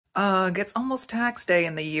Ugh, it's almost tax day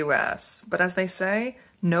in the US, but as they say,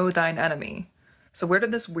 know thine enemy. So where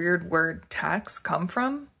did this weird word tax come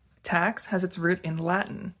from? Tax has its root in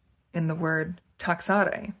Latin, in the word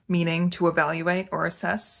taxare, meaning to evaluate or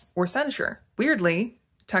assess or censure. Weirdly,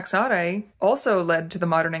 taxare also led to the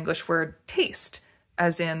modern English word taste,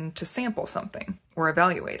 as in to sample something or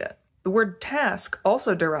evaluate it. The word task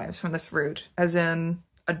also derives from this root, as in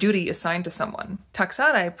a duty assigned to someone.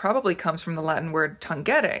 Taxare probably comes from the Latin word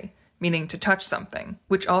tangere, meaning to touch something,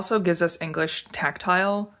 which also gives us English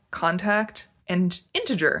tactile, contact, and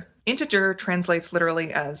integer. Integer translates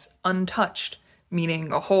literally as untouched,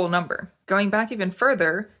 meaning a whole number. Going back even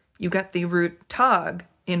further, you get the root tag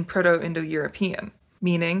in Proto-Indo-European,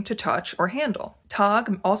 meaning to touch or handle.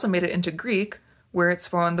 Tag also made it into Greek, where it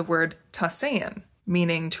spawned the word tassein,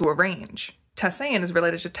 meaning to arrange. Tassein is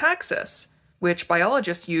related to taxis, which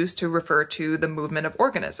biologists use to refer to the movement of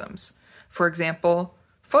organisms. For example,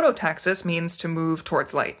 phototaxis means to move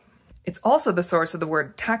towards light. It's also the source of the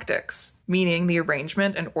word tactics, meaning the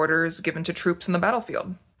arrangement and orders given to troops in the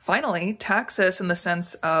battlefield. Finally, taxis in the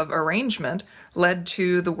sense of arrangement led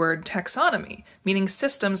to the word taxonomy, meaning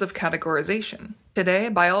systems of categorization. Today,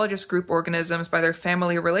 biologists group organisms by their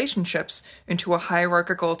family relationships into a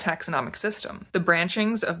hierarchical taxonomic system. The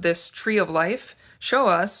branchings of this tree of life show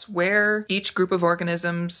us where each group of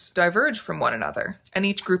organisms diverge from one another, and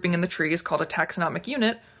each grouping in the tree is called a taxonomic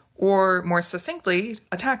unit, or more succinctly,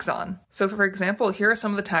 a taxon. So for example, here are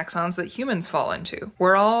some of the taxons that humans fall into.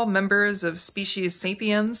 We're all members of species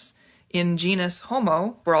Sapiens in genus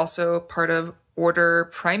Homo. We're also part of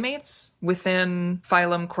order Primates within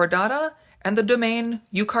phylum Chordata and the domain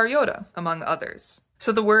Eukaryota, among others.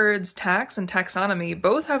 So the words tax and taxonomy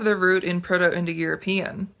both have their root in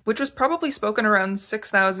Proto-Indo-European, which was probably spoken around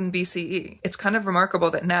 6000 BCE. It's kind of remarkable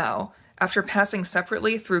that now, after passing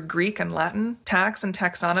separately through Greek and Latin, tax and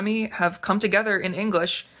taxonomy have come together in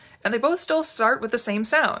English, and they both still start with the same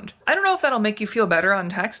sound. I don't know if that'll make you feel better on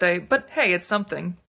tax day, but hey, it's something.